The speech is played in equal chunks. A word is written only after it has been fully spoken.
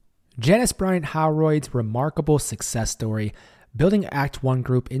Janice Bryant Howroyd's remarkable success story, building ActOne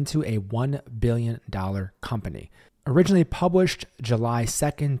Group into a $1 billion company. Originally published July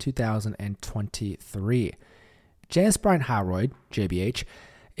 2nd, 2023. Janice Bryant Howroyd, JBH,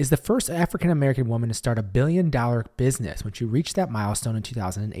 is the first African-American woman to start a billion-dollar business when she reached that milestone in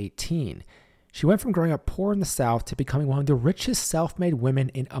 2018. She went from growing up poor in the South to becoming one of the richest self-made women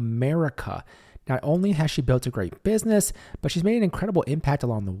in America. Not only has she built a great business, but she's made an incredible impact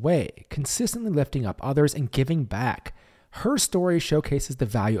along the way, consistently lifting up others and giving back. Her story showcases the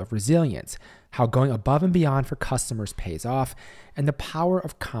value of resilience, how going above and beyond for customers pays off, and the power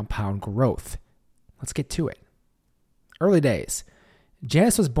of compound growth. Let's get to it. Early days.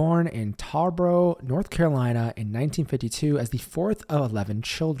 Janice was born in Tarboro, North Carolina in 1952 as the fourth of 11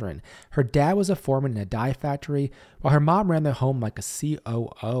 children. Her dad was a foreman in a dye factory, while her mom ran the home like a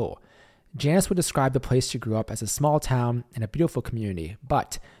COO. Janice would describe the place she grew up as a small town and a beautiful community,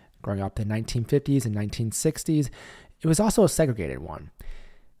 but growing up in the 1950s and 1960s, it was also a segregated one.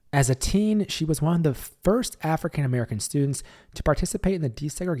 As a teen, she was one of the first African-American students to participate in the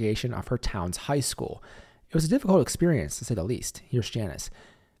desegregation of her town's high school. It was a difficult experience, to say the least. Here's Janice.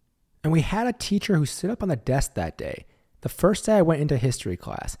 And we had a teacher who stood up on the desk that day, the first day I went into history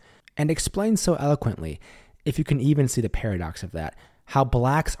class, and explained so eloquently, if you can even see the paradox of that, how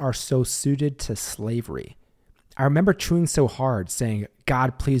blacks are so suited to slavery. I remember chewing so hard, saying,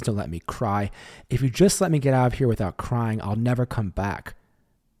 God, please don't let me cry. If you just let me get out of here without crying, I'll never come back.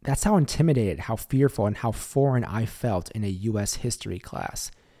 That's how intimidated, how fearful, and how foreign I felt in a U.S. history class.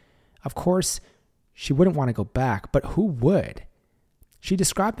 Of course, she wouldn't want to go back, but who would? She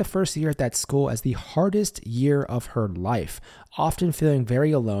described the first year at that school as the hardest year of her life, often feeling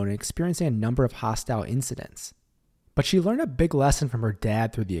very alone and experiencing a number of hostile incidents. But she learned a big lesson from her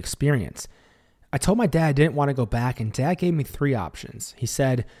dad through the experience. I told my dad I didn't want to go back, and Dad gave me 3 options. He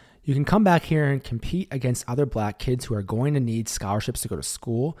said, you can come back here and compete against other black kids who are going to need scholarships to go to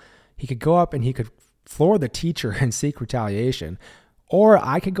school. He could go up and he could floor the teacher and seek retaliation. Or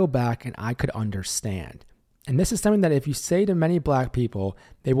I could go back and I could understand. And this is something that if you say to many black people,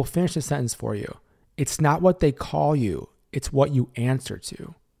 they will finish the sentence for you. It's not what they call you, it's what you answer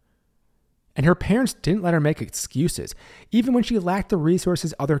to. And her parents didn't let her make excuses, even when she lacked the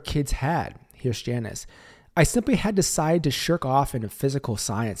resources other kids had. Here's Janice. I simply had decided to shirk off in a physical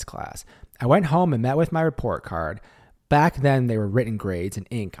science class. I went home and met with my report card. Back then, they were written grades in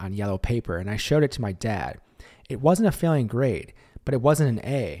ink on yellow paper, and I showed it to my dad. It wasn't a failing grade, but it wasn't an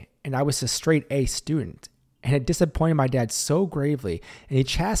A, and I was a straight A student. And it disappointed my dad so gravely, and he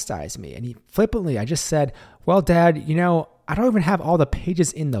chastised me, and I just said, well, Dad, I don't even have all the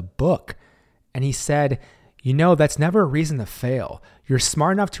pages in the book. And he said, that's never a reason to fail. You're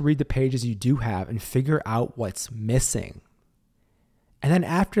smart enough to read the pages you do have and figure out what's missing. And then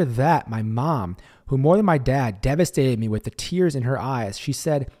after that, my mom, who more than my dad devastated me with the tears in her eyes, she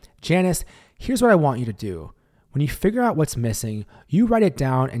said, Janice, here's what I want you to do. When you figure out what's missing, you write it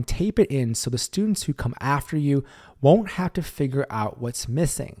down and tape it in so the students who come after you won't have to figure out what's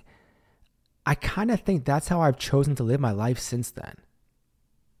missing. I kind of think that's how I've chosen to live my life since then.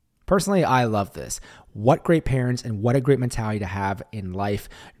 Personally, I love this. What great parents and what a great mentality to have in life.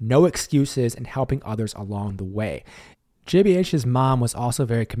 No excuses and helping others along the way. JBH's mom was also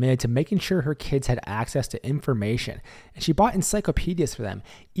very committed to making sure her kids had access to information, and she bought encyclopedias for them,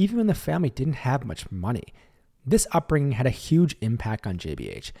 even when the family didn't have much money. This upbringing had a huge impact on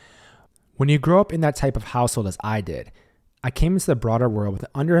JBH. When you grow up in that type of household as I did, I came into the broader world with the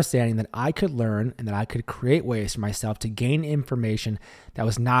understanding that I could learn and that I could create ways for myself to gain information that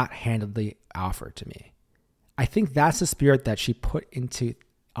was not handedly offered to me. I think that's the spirit that she put into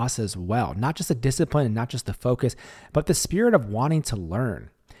us as well. Not just the discipline and not just the focus, but the spirit of wanting to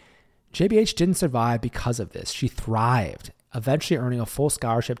learn. JBH didn't survive because of this. She thrived, eventually earning a full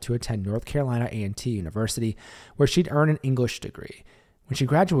scholarship to attend North Carolina A&T University, where she'd earn an English degree. When she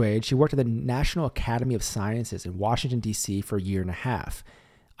graduated, she worked at the National Academy of Sciences in Washington, D.C. for a year and a half.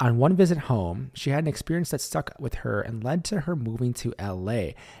 On one visit home, she had an experience that stuck with her and led to her moving to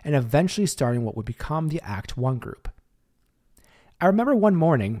L.A. and eventually starting what would become the ActOne Group. I remember one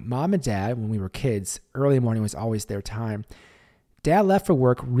morning, Mom and Dad, when we were kids, early morning was always their time. Dad left for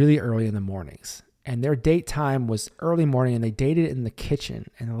work really early in the mornings, and their date time was early morning, and they dated in the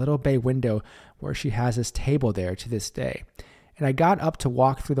kitchen in a little bay window where she has this table there to this day. And I got up to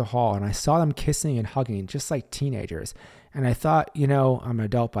walk through the hall, and I saw them kissing and hugging just like teenagers. And I thought, I'm an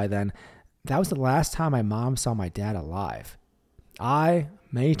adult by then. That was the last time my mom saw my dad alive. I,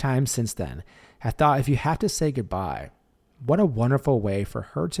 many times since then, have thought if you have to say goodbye, What a wonderful way for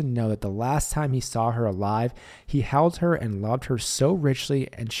her to know that the last time he saw her alive, he held her and loved her so richly,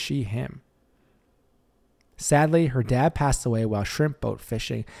 and she him. Sadly, her dad passed away while shrimp boat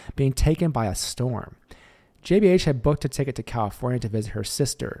fishing, being taken by a storm. JBH had booked a ticket to California to visit her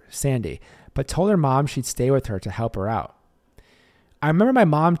sister, Sandy, but told her mom she'd stay with her to help her out. I remember my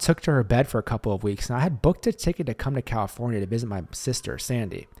mom took to her bed for a couple of weeks, and I had booked a ticket to come to California to visit my sister,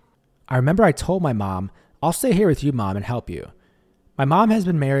 Sandy. I remember I told my mom, "I'll stay here with you, Mom, and help you." My mom has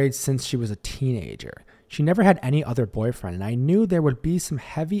been married since she was a teenager. She never had any other boyfriend, and I knew there would be some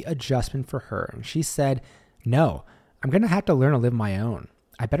heavy adjustment for her, and she said, "No, I'm going to have to learn to live my own.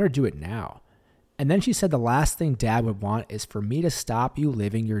 I better do it now." And then she said the last thing Dad would want is for me to stop you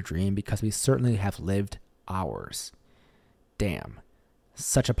living your dream because we certainly have lived ours. Damn.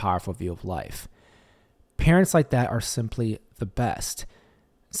 Such a powerful view of life. Parents like that are simply the best.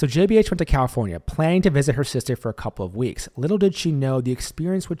 So JBH went to California, planning to visit her sister for a couple of weeks. Little did she know the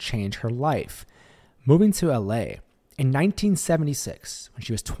experience would change her life. Moving to LA. In 1976, when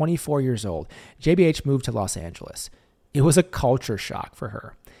she was 24 years old, JBH moved to Los Angeles. It was a culture shock for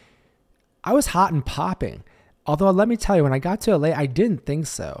her. I was hot and popping. Although let me tell you, when I got to LA, I didn't think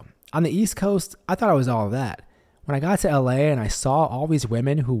so. On the East Coast, I thought I was all of that. When I got to LA and I saw all these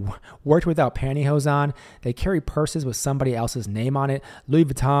women who worked without pantyhose on, they carry purses with somebody else's name on it, Louis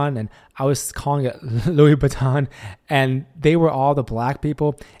Vuitton, and I was calling it Louis Vuitton, and they were all the black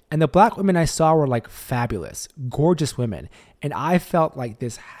people. And the black women I saw were like fabulous, gorgeous women. And I felt like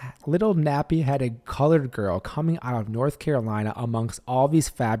this little nappy-headed colored girl coming out of North Carolina amongst all these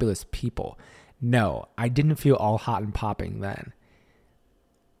fabulous people. No, I didn't feel all hot and popping then.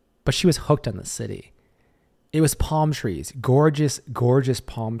 But she was hooked on the city. It was palm trees, gorgeous, gorgeous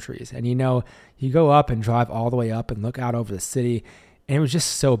palm trees. And you go up and drive all the way up and look out over the city, and it was just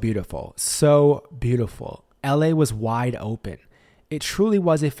so beautiful, so beautiful. LA was wide open. It truly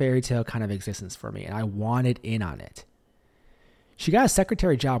was a fairy tale kind of existence for me, and I wanted in on it. She got a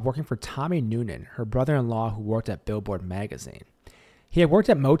secretary job working for Tommy Noonan, her brother-in-law who worked at Billboard magazine. He had worked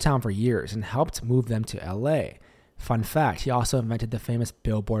at Motown for years and helped move them to LA. Fun fact, he also invented the famous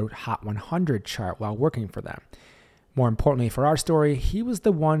Billboard Hot 100 chart while working for them. More importantly for our story, he was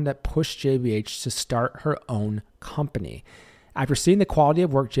the one that pushed JBH to start her own company. After seeing the quality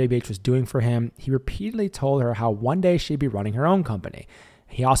of work JBH was doing for him, he repeatedly told her how one day she'd be running her own company.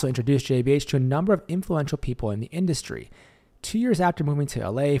 He also introduced JBH to a number of influential people in the industry. 2 years after moving to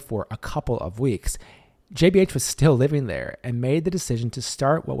LA for a couple of weeks, JBH was still living there and made the decision to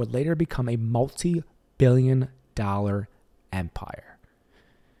start what would later become a multi-billion-dollar empire.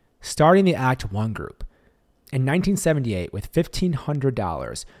 Starting the ActOne Group. In 1978, with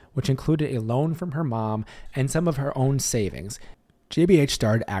 $1,500, which included a loan from her mom and some of her own savings, JBH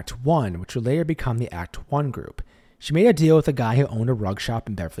started ActOne, which would later become the ActOne Group. She made a deal with a guy who owned a rug shop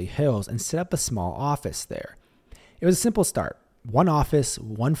in Beverly Hills and set up a small office there. It was a simple start. One office,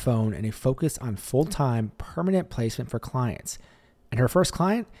 one phone, and a focus on full-time, permanent placement for clients. And her first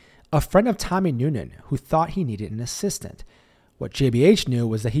client? A friend of Tommy Noonan who thought he needed an assistant. What JBH knew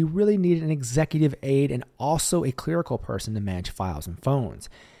was that he really needed an executive aide and also a clerical person to manage files and phones.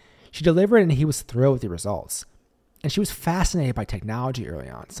 She delivered and he was thrilled with the results. And she was fascinated by technology early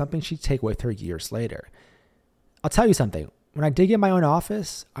on, something she'd take with her years later. I'll tell you something. When I did get my own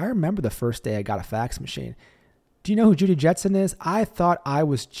office, I remember the first day I got a fax machine. Do you know who Judy Jetson is? I thought I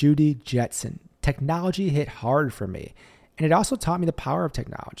was Judy Jetson. Technology hit hard for me. And it also taught me the power of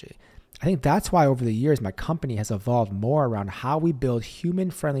technology. I think that's why over the years, my company has evolved more around how we build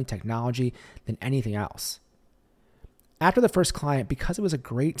human-friendly technology than anything else. After the first client, because it was a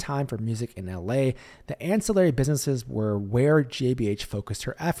great time for music in LA, the ancillary businesses were where JBH focused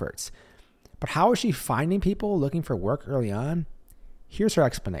her efforts. But how was she finding people looking for work early on? Here's her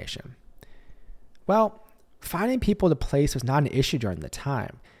explanation. Well, finding people to place was not an issue during the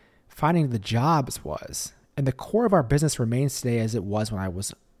time. Finding the jobs was. And the core of our business remains today as it was when I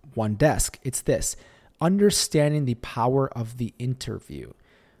was one desk. It's this: understanding the power of the interview.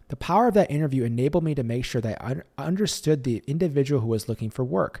 The power of that interview enabled me to make sure that I understood the individual who was looking for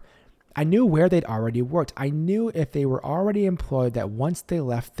work. I knew where they'd already worked. I knew if they were already employed that once they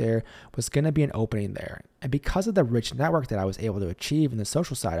left there was going to be an opening there. And because of the rich network that I was able to achieve in the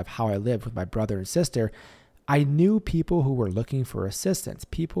social side of how I lived with my brother and sister, I knew people who were looking for assistance,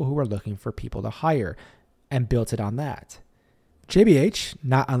 people who were looking for people to hire, and built it on that. JBH,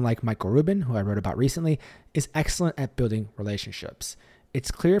 not unlike Michael Rubin, who I wrote about recently, is excellent at building relationships.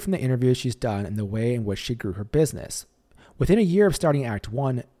 It's clear from the interviews she's done and the way in which she grew her business. Within a year of starting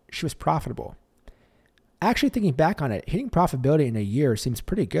ActOne, she was profitable. Actually, thinking back on it, hitting profitability in a year seems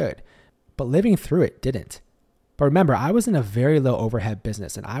pretty good, but living through it didn't. But remember, I was in a very low overhead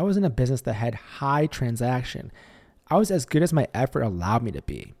business, and I was in a business that had high transaction. I was as good as my effort allowed me to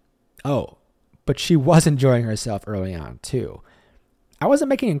be. Oh, but she was enjoying herself early on too. I wasn't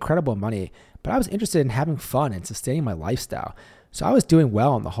making incredible money, but I was interested in having fun and sustaining my lifestyle, so I was doing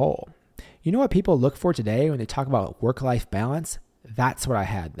well on the whole. You know what people look for today when they talk about work-life balance? That's what I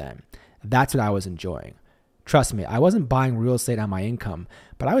had then. That's what I was enjoying. Trust me, I wasn't buying real estate on my income,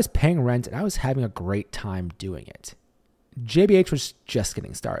 but I was paying rent and I was having a great time doing it. JBH was just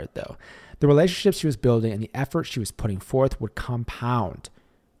getting started though. The relationships she was building and the effort she was putting forth would compound.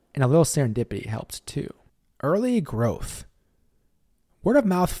 And a little serendipity helped too. Early growth. Word of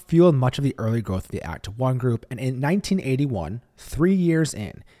mouth fueled much of the early growth of the ActOne group, and in 1981, 3 years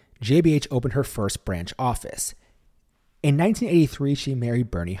in, JBH opened her first branch office. In 1983, she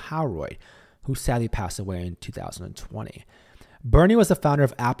married Bernie Howroyd, who sadly passed away in 2020. Bernie was the founder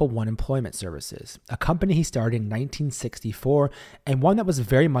of ActOne Employment Services, a company he started in 1964 and one that was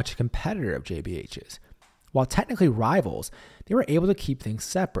very much a competitor of JBH's. While technically rivals, they were able to keep things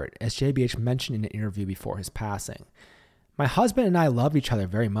separate, as JBH mentioned in an interview before his passing. My husband and I love each other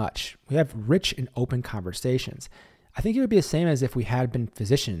very much. We have rich and open conversations. I think it would be the same as if we had been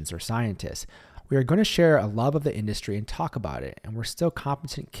physicians or scientists. We are going to share a love of the industry and talk about it, and we're still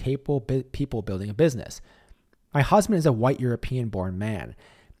competent, capable people building a business. My husband is a white European-born man,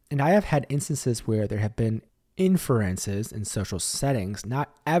 and I have had instances where there have been inferences in social settings,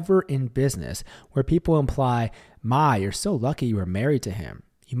 not ever in business, where people imply, you're so lucky you were married to him.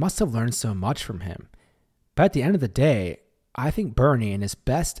 You must have learned so much from him. But at the end of the day, I think Bernie in his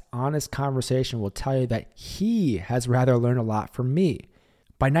best honest conversation will tell you that he has rather learned a lot from me.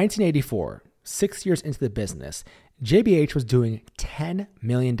 By 1984, 6 years into the business, JBH was doing $10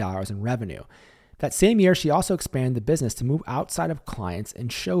 million in revenue. That same year, she also expanded the business to move outside of clients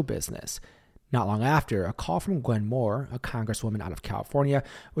and show business. Not long after, a call from Gwen Moore, a congresswoman out of California,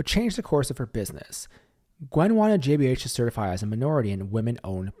 would change the course of her business. Gwen wanted JBH to certify as a minority and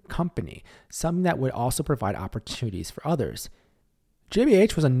women-owned company, something that would also provide opportunities for others.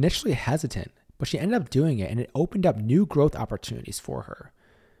 JBH was initially hesitant, but she ended up doing it, and it opened up new growth opportunities for her.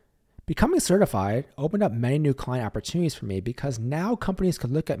 Becoming certified opened up many new client opportunities for me because now companies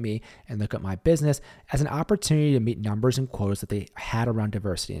could look at me and look at my business as an opportunity to meet numbers and quotas that they had around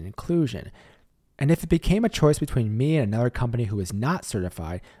diversity and inclusion. And if it became a choice between me and another company who was not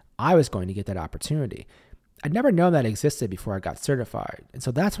certified, I was going to get that opportunity. I'd never known that existed before I got certified, and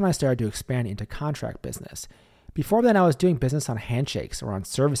so that's when I started to expand into contract business. Before then, I was doing business on handshakes or on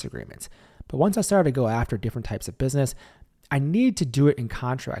service agreements, but once I started to go after different types of business, I needed to do it in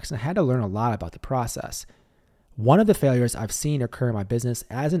contracts, and I had to learn a lot about the process. One of the failures I've seen occur in my business,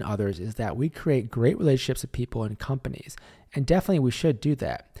 as in others, is that we create great relationships with people and companies, and definitely we should do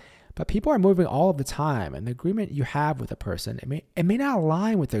that. But people are moving all of the time, and the agreement you have with a person, it may not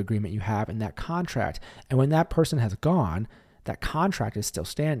align with the agreement you have in that contract. And when that person has gone, that contract is still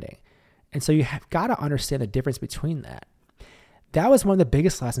standing. And so you have got to understand the difference between that. That was one of the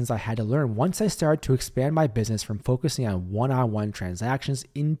biggest lessons I had to learn once I started to expand my business from focusing on one-on-one transactions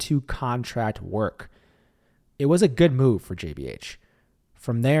into contract work. It was a good move for JBH.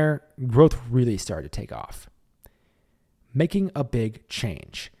 From there, growth really started to take off. Making a big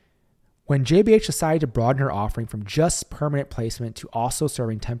change. When JBH decided to broaden her offering from just permanent placement to also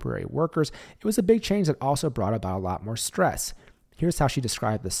serving temporary workers, it was a big change that also brought about a lot more stress. Here's how she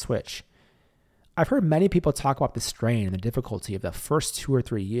described the switch. I've heard many people talk about the strain and the difficulty of the first 2 or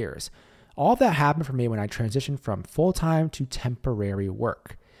 3 years. All of that happened for me when I transitioned from full-time to temporary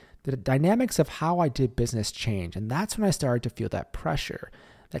work. The dynamics of how I did business changed, and that's when I started to feel that pressure,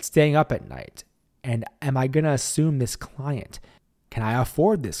 that staying up at night. And am I going to assume this client? Can I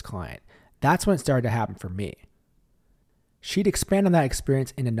afford this client? That's when it started to happen for me. She'd expand on that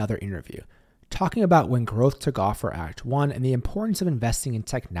experience in another interview, talking about when growth took off for ActOne and the importance of investing in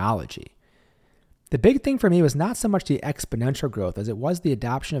technology. The big thing for me was not so much the exponential growth as it was the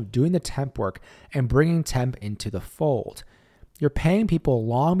adoption of doing the temp work and bringing temp into the fold. You're paying people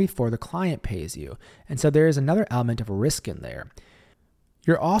long before the client pays you, and so there is another element of risk in there.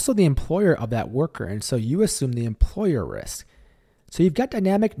 You're also the employer of that worker, and so you assume the employer risk. So you've got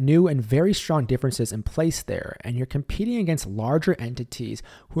dynamic, new, and very strong differences in place there, and you're competing against larger entities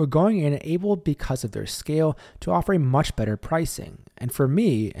who are going in and able, because of their scale, to offer a much better pricing. And for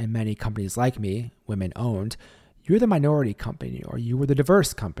me, and many companies like me, women-owned, you're the minority company or you were the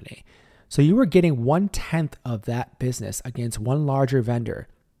diverse company. So you were getting 1/10 of that business against one larger vendor,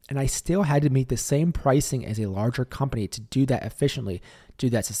 and I still had to meet the same pricing as a larger company to do that efficiently, do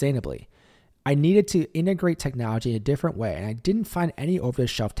that sustainably. I needed to integrate technology in a different way, and I didn't find any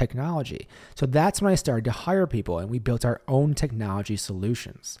over-the-shelf technology. So that's when I started to hire people, and we built our own technology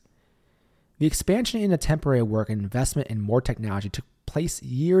solutions. The expansion into temporary work and investment in more technology took place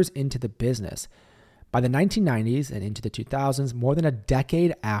years into the business. By the 1990s and into the 2000s, more than a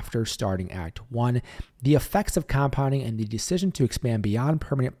decade after starting ActOne, the effects of compounding and the decision to expand beyond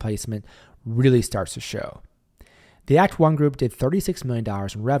permanent placement really starts to show. The ActOne Group did $36 million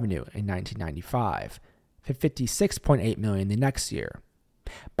in revenue in 1995, $56.8 million the next year.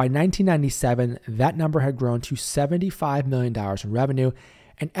 By 1997, that number had grown to $75 million in revenue,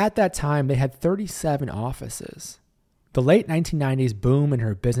 and at that time, they had 37 offices. The late 1990s boom in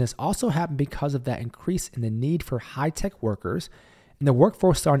her business also happened because of that increase in the need for high-tech workers, and the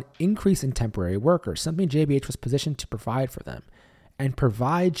workforce saw an increase in temporary workers, something JBH was positioned to provide for them. And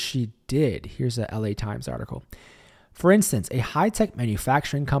provide she did. Here's a LA Times article. For instance, a high-tech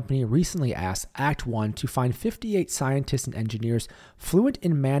manufacturing company recently asked ActOne to find 58 scientists and engineers fluent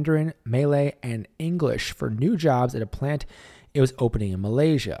in Mandarin, Malay, and English for new jobs at a plant it was opening in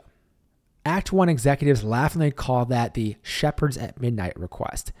Malaysia. ActOne executives laughingly called that the Shepherds at Midnight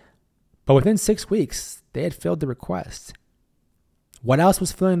request. But within 6 weeks, they had filled the request. What else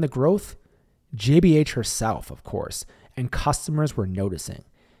was fueling the growth? JBH herself, of course, and customers were noticing.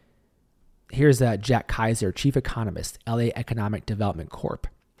 Here's Jack Kaiser, chief economist, LA Economic Development Corp.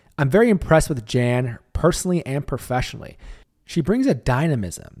 I'm very impressed with Jan, personally and professionally. She brings a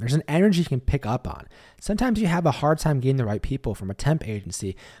dynamism. There's an energy you can pick up on. Sometimes you have a hard time getting the right people from a temp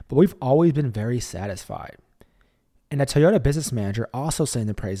agency, but we've always been very satisfied. And a Toyota business manager also sang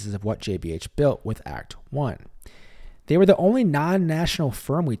the praises of what JBH built with ActOne. They were the only non-national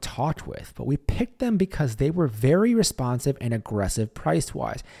firm we talked with, but we picked them because they were very responsive and aggressive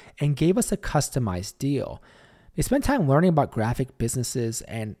price-wise and gave us a customized deal. They spent time learning about graphic businesses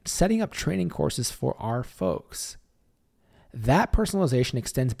and setting up training courses for our folks. That personalization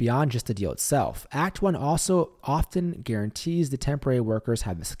extends beyond just the deal itself. ActOne also often guarantees the temporary workers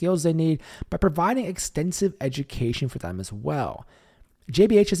have the skills they need by providing extensive education for them as well.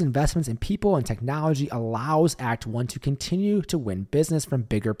 JBH's investments in people and technology allows ActOne to continue to win business from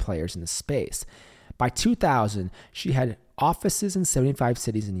bigger players in the space. By 2000, she had offices in 75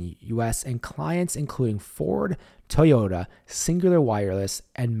 cities in the US and clients including Ford, Toyota, Singular Wireless,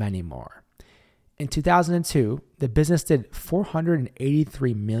 and many more. In 2002, the business did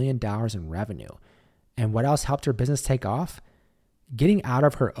 $483 million in revenue. And what else helped her business take off? Getting out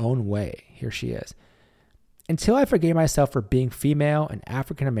of her own way. Here she is. Until I forgave myself for being female and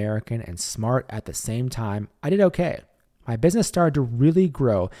African American and smart at the same time, I did okay. My business started to really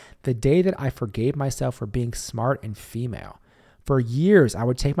grow the day that I forgave myself for being smart and female. For years, I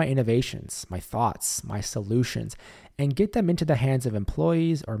would take my innovations, my thoughts, my solutions, and get them into the hands of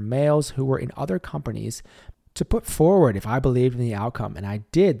employees or males who were in other companies to put forward if I believed in the outcome. And I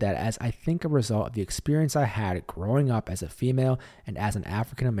did that as I think a result of the experience I had growing up as a female and as an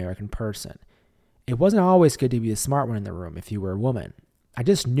African American person. It wasn't always good to be the smart one in the room if you were a woman. I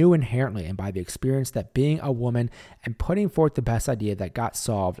just knew inherently and by the experience that being a woman and putting forth the best idea that got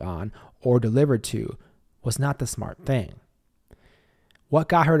solved on or delivered to was not the smart thing. What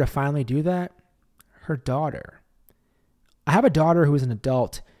got her to finally do that? Her daughter. I have a daughter who is an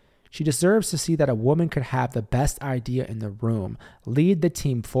adult. She deserves to see that a woman could have the best idea in the room, lead the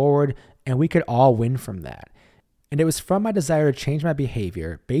team forward, and we could all win from that. And it was from my desire to change my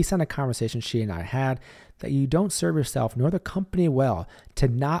behavior based on a conversation she and I had that you don't serve yourself nor the company well to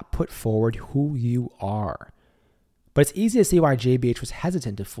not put forward who you are. But it's easy to see why JBH was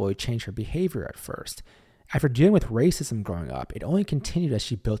hesitant to fully change her behavior at first. After dealing with racism growing up, it only continued as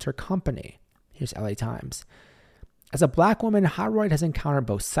she built her company. Here's LA Times. As a black woman, Howroyd has encountered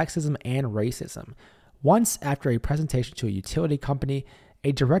both sexism and racism. Once, after a presentation to a utility company,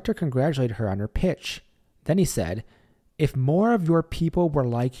 a director congratulated her on her pitch. Then he said, "If more of your people were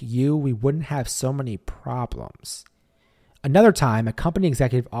like you, we wouldn't have so many problems." Another time, a company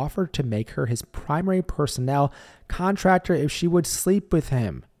executive offered to make her his primary personnel contractor if she would sleep with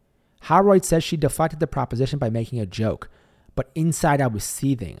him. Howroyd says she deflected the proposition by making a joke, but inside I was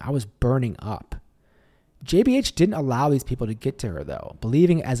seething. I was burning up. JBH didn't allow these people to get to her, though,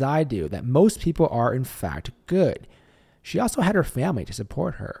 believing, as I do, that most people are in fact good. She also had her family to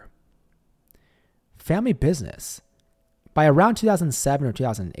support her. Family business. By around 2007 or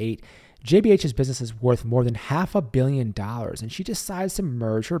 2008, JBH's business is worth more than $500 million, and she decides to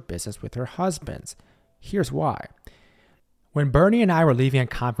merge her business with her husband's. Here's why. When Bernie and I were leaving a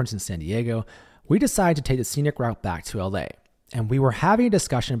conference in San Diego, we decided to take the scenic route back to LA. And we were having a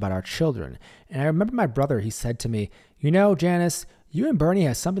discussion about our children. And I remember my brother, he said to me, "You know, Janice, You and Bernie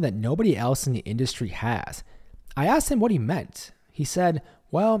have something that nobody else in the industry has. I asked him what he meant. He said,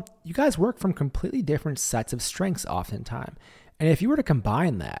 well, you guys work from completely different sets of strengths oftentimes. And if you were to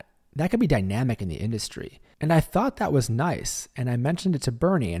combine that, that could be dynamic in the industry. And I thought that was nice. And I mentioned it to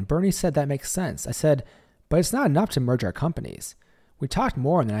Bernie, and Bernie said that makes sense. I said, but it's not enough to merge our companies. We talked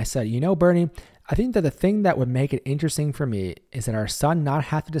more, and then I said, Bernie, I think that the thing that would make it interesting for me is that our son not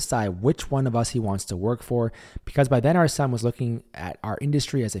have to decide which one of us he wants to work for, because by then our son was looking at our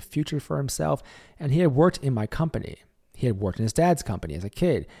industry as a future for himself, and he had worked in my company. He had worked in his dad's company as a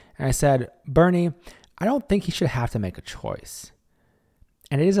kid. And I said, Bernie, I don't think he should have to make a choice.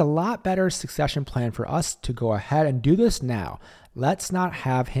 And it is a lot better succession plan for us to go ahead and do this now. Let's not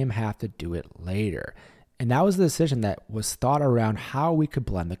have him have to do it later. And that was the decision that was thought around how we could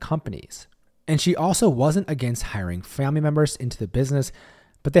blend the companies. And she also wasn't against hiring family members into the business,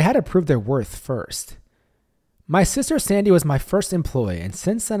 but they had to prove their worth first. My sister Sandy was my first employee, and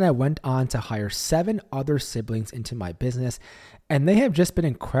since then I went on to hire 7 other siblings into my business, and they have just been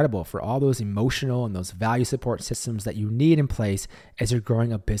incredible for all those emotional and those value support systems that you need in place as you're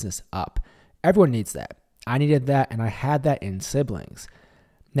growing a business up. Everyone needs that. I needed that, and I had that in siblings.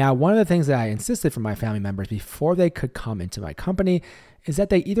 Now, one of the things that I insisted from my family members before they could come into my company is that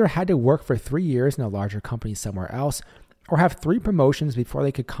they either had to work for 3 years in a larger company somewhere else or have 3 promotions before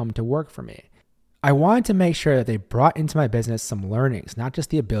they could come to work for me. I wanted to make sure that they brought into my business some learnings, not just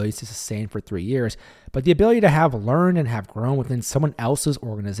the ability to sustain for 3 years, but the ability to have learned and have grown within someone else's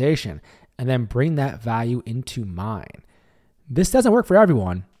organization and then bring that value into mine. This doesn't work for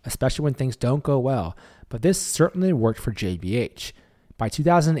everyone, especially when things don't go well, but this certainly worked for JBH. By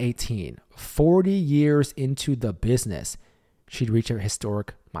 2018, 40 years into the business, she'd reached a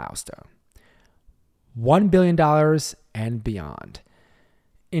historic milestone. $1 billion and beyond.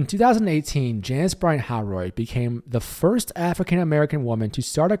 In 2018, Janice Bryant Howroyd became the first African-American woman to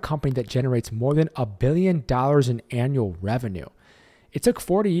start a company that generates more than $1 billion in annual revenue. It took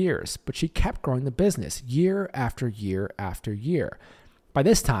 40 years, but she kept growing the business year after year after year. By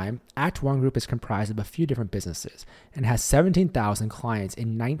this time, ActOne Group is comprised of a few different businesses and has 17,000 clients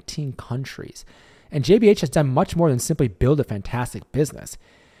in 19 countries. And JBH has done much more than simply build a fantastic business.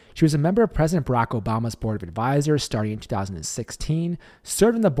 She was a member of President Barack Obama's Board of Advisors starting in 2016,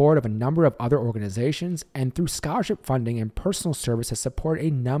 served on the board of a number of other organizations, and through scholarship funding and personal service has supported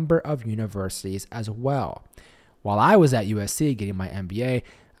a number of universities as well. While I was at USC getting my MBA,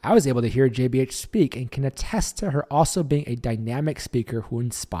 I was able to hear JBH speak and can attest to her also being a dynamic speaker who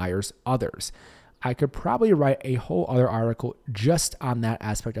inspires others. I could probably write a whole other article just on that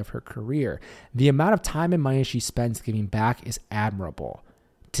aspect of her career. The amount of time and money she spends giving back is admirable.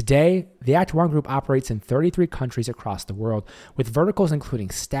 Today, the ActOne Group operates in 33 countries across the world with verticals including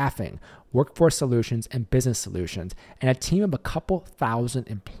staffing, workforce solutions, and business solutions, and a team of a couple thousand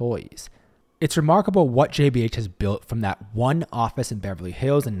employees. It's remarkable what JBH has built from that one office in Beverly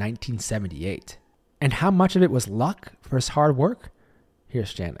Hills in 1978. And how much of it was luck versus hard work?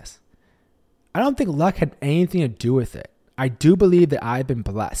 Here's Janice. I don't think luck had anything to do with it. I do believe that I've been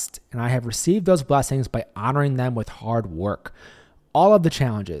blessed, and I have received those blessings by honoring them with hard work. All of the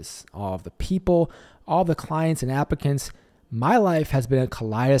challenges, all of the people, all of the clients and applicants, my life has been a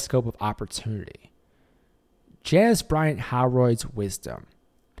kaleidoscope of opportunity. Janice Bryant Howroyd's wisdom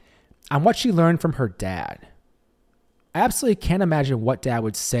on what she learned from her dad. I absolutely can't imagine what dad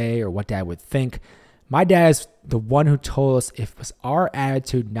would say or what dad would think. My dad is the one who told us it was our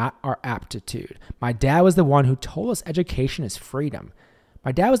attitude, not our aptitude. My dad was the one who told us education is freedom.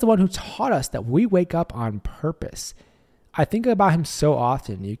 My dad was the one who taught us that we wake up on purpose. I think about him so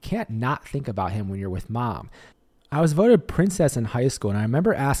often. You can't not think about him when you're with mom. I was voted princess in high school, and I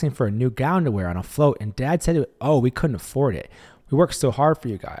remember asking for a new gown to wear on a float, and dad said, we couldn't afford it. We worked so hard for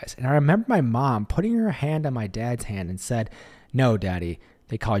you guys. And I remember my mom putting her hand on my dad's hand and said, no, daddy.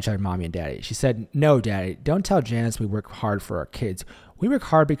 They call each other mommy and daddy. She said, no, daddy, don't tell Janice we work hard for our kids. We work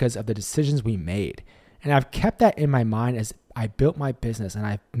hard because of the decisions we made. And I've kept that in my mind as I built my business, and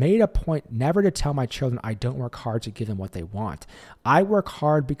I've made a point never to tell my children I don't work hard to give them what they want. I work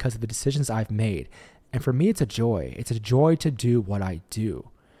hard because of the decisions I've made. And for me, it's a joy. It's a joy to do what I do.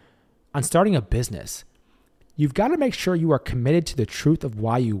 On starting a business, you've got to make sure you are committed to the truth of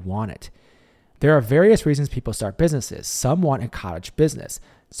why you want it. There are various reasons people start businesses. Some want a cottage business.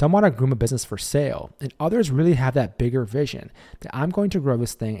 Some want to groom a business for sale. And others really have that bigger vision that I'm going to grow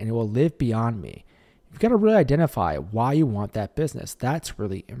this thing and it will live beyond me. You've got to really identify why you want that business. That's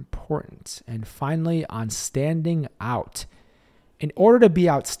really important. And finally, on standing out. In order to be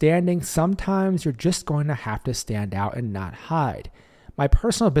outstanding, sometimes you're just going to have to stand out and not hide. My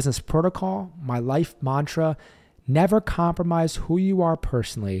personal business protocol, my life mantra, Never compromise who you are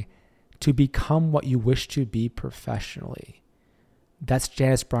personally to become what you wish to be professionally. That's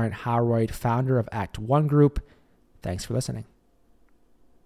Janice Bryant Howroyd, founder of ActOne Group. Thanks for listening.